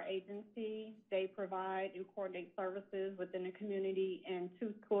for our agency. They provide and coordinate services within the community in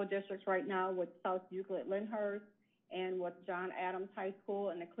 2 school districts right now, with South Euclid-Lyndhurst and with John Adams High School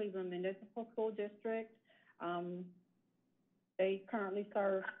and the Cleveland Municipal School District. They currently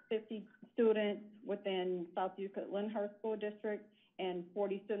serve 50 students within South Euclid-Lyndhurst School District and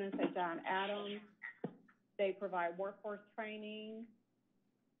 40 students at John Adams. They provide workforce training.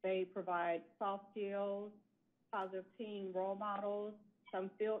 They provide soft skills, positive teen role models,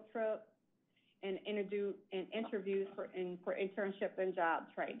 some field trips, and interviews for internship and job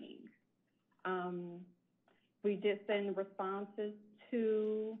training. We did send responses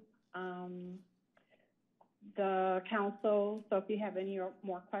to the council, so if you have any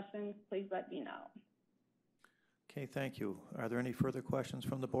more questions, please let me know. Okay, thank you. Are there any further questions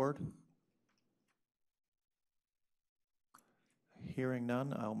from the board? Hearing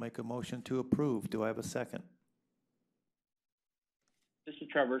none, I'll make a motion to approve. Do I have a second? This is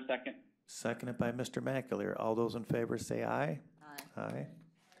Trevor, second. Seconded by Mr. McAleer. All those in favor say aye. Aye.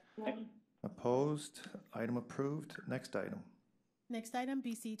 Aye. Opposed? Item approved. Next item. Next item,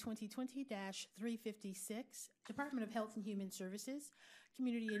 BC 2020-356, Department of Health and Human Services,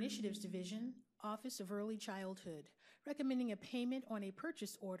 Community Initiatives Division, Office of Early Childhood, recommending a payment on a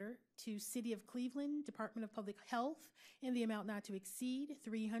purchase order to City of Cleveland, Department of Public Health, in the amount not to exceed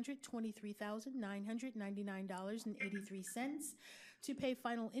 $323,999.83 to pay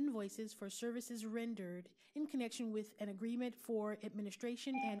final invoices for services rendered in connection with an agreement for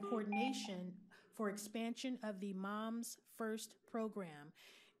administration and coordination for expansion of the Moms First program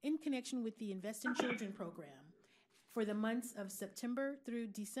in connection with the Invest in Children program for the months of September through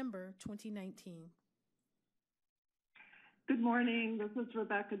December 2019. Good morning. This is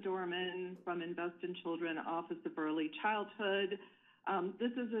Rebecca Dorman from Invest in Children, Office of Early Childhood.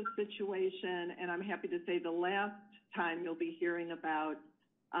 This is a situation, and I'm happy to say the last time you'll be hearing about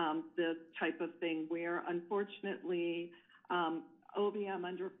this type of thing, where unfortunately OVM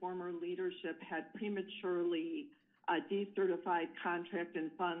under former leadership had prematurely decertified contract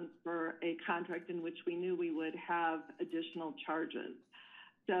and funds for a contract in which we knew we would have additional charges.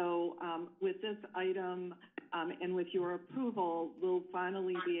 So with this item and with your approval, we'll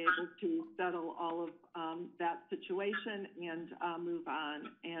finally be able to settle all of that situation and move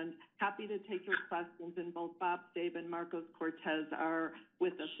on. And happy to take your questions, and both Bob Stabe and Marcos Cortez are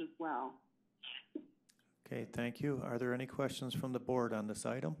with us as well. Okay, thank you. Are there any questions from the board on this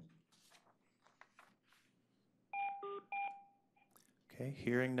item? Okay,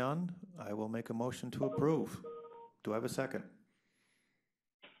 hearing none, I will make a motion to approve. Do I have a second?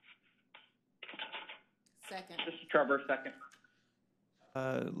 Second. This is Trevor, second.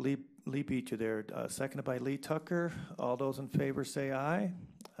 Lee beat you there. Seconded by Lee Tucker. All those in favor say aye.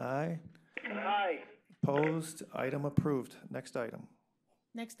 Aye. Aye. Opposed? Item approved. Next item.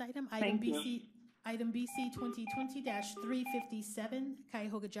 Next item, item BC 2020-357,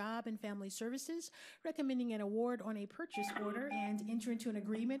 Cuyahoga Job and Family Services, recommending an award on a purchase order and enter into an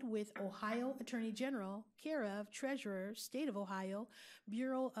agreement with Ohio Attorney General, care of Treasurer, State of Ohio,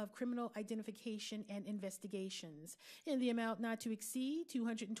 Bureau of Criminal Identification and Investigations, in the amount not to exceed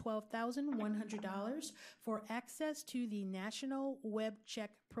 $212,100 for access to the National Web Check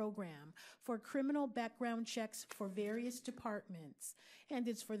Program for criminal background checks for various departments. And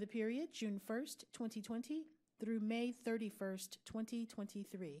it's for the period June 1st, 2020 through May 31st,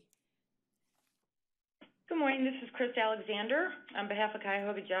 2023. Good morning, this is Chris Alexander on behalf of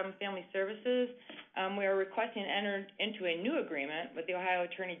Cuyahoga Job and Family Services. We are requesting to enter into a new agreement with the Ohio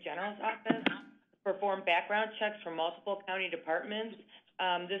Attorney General's Office to perform background checks for multiple county departments.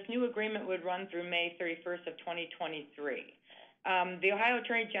 This new agreement would run through May 31st of 2023. The Ohio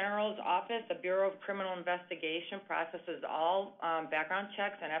Attorney General's Office, the Bureau of Criminal Investigation, processes all background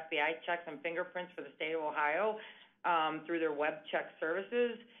checks and FBI checks and fingerprints for the state of Ohio through their web check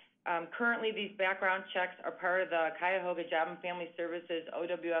services. Currently, these background checks are part of the Cuyahoga Job and Family Services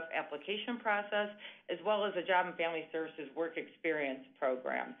OWF application process, as well as the Job and Family Services Work Experience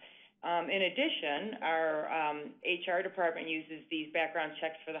Program. In addition, our HR department uses these background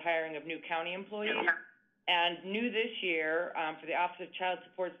checks for the hiring of new county employees. And new this year, for the Office of Child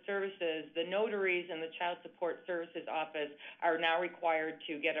Support Services, the notaries in the Child Support Services Office are now required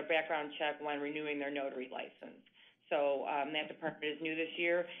to get a background check when renewing their notary license. So that department is new this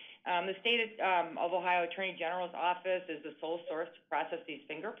year. The state of Ohio Attorney General's Office is the sole source to process these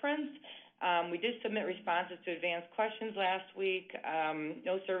fingerprints. We did submit responses to advanced questions last week.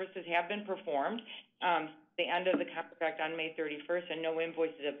 No services have been performed. The end of the contract on May 31st, and no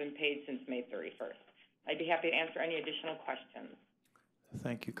invoices have been paid since May 31st. I'd be happy to answer any additional questions.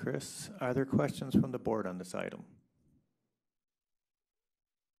 Thank you, Chris. Are there questions from the board on this item?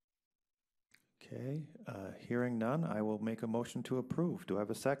 Okay, hearing none, I will make a motion to approve. Do I have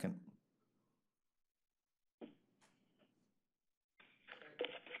a second?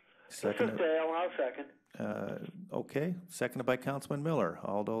 This is Dale, I'll second. Okay, seconded by Councilman Miller.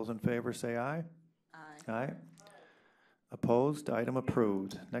 All those in favor say aye. Aye. Aye. Opposed? Item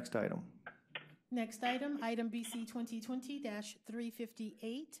approved. Next item. Next item, item BC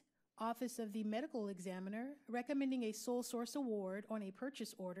 2020-358, Office of the Medical Examiner, recommending a sole source award on a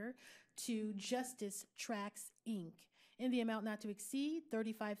purchase order to Justice Tracks, Inc. in the amount not to exceed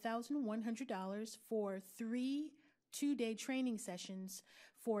 $35,100 for 3 two-day training sessions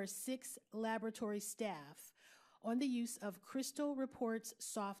for 6 laboratory staff on the use of Crystal Reports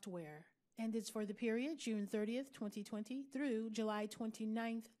software, and is for the period June 30th, 2020 through July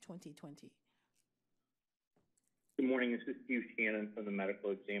 29th, 2020. Good morning, this is Hugh Shannon from the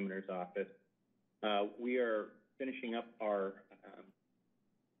Medical Examiner's Office. We are finishing up our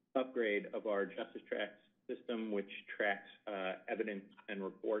upgrade of our Justice Tracks system, which tracks evidence and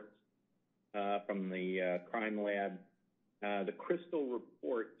reports from the crime lab. The Crystal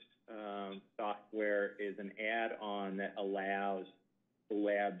Reports software is an add-on that allows the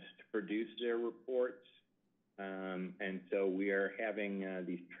labs to produce their reports. And so we are having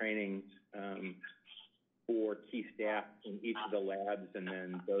these trainings for key staff in each of the labs, and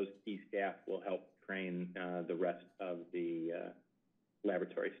then those key staff will help train the rest of the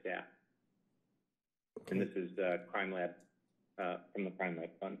laboratory staff. Okay. And this is Crime Lab, from the Crime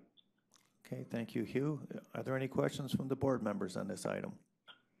Lab Fund. Okay, thank you, Hugh. Are there any questions from the board members on this item?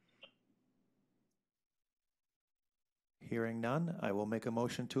 Hearing none, I will make a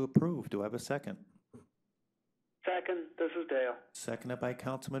motion to approve. Do I have a second? Second, this is Dale. Seconded by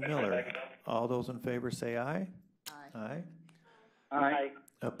Councilman Miller. All those in favor say aye. Aye. Aye. Aye.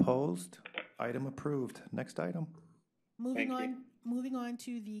 Opposed? Item approved. Next item. Moving on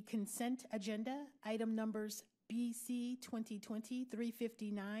to the consent agenda, item numbers BC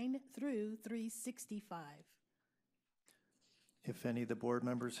 2020-359 through 365. If any of the board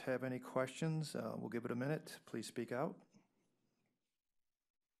members have any questions, we'll give it a minute. Please speak out.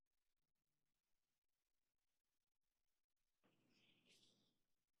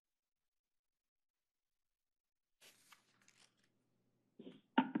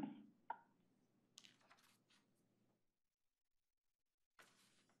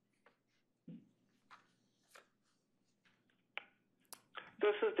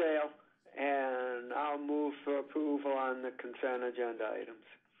 This is Dale, and I'll move for approval on the consent agenda items.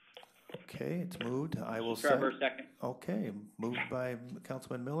 Okay, it's moved. I will Trevor, second. Okay, moved by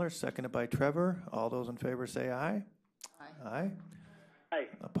Councilman Miller, seconded by Trevor. All those in favor say aye. Aye. Aye. Aye.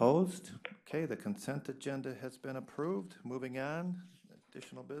 Opposed? Okay, the consent agenda has been approved. Moving on,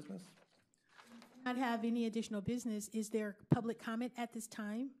 additional business. Not have any additional business. Is there public comment at this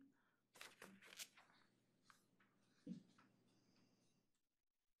time?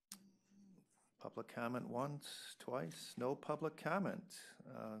 Public comment once, twice, no public comment.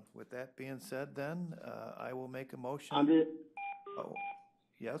 With that being said, then, I will make a motion. Andrea? Oh,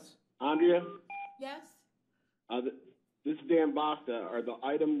 yes? Andrea? Yes? This is Dan Basta. Are the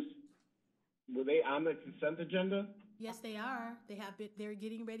items, were they on the consent agenda? Yes, they are. They're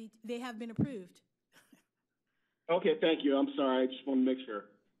getting ready. They have been approved. Okay, thank you. I'm sorry. I just want to make sure.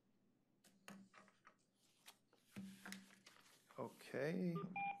 Okay.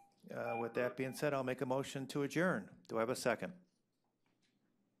 With that being said, I'll make a motion to adjourn. Do I have a second?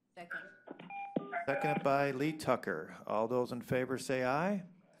 Second. Seconded by Lee Tucker. All those in favor say aye.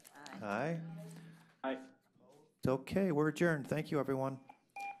 Aye. Aye. Aye. It's okay. We're adjourned. Thank you, everyone.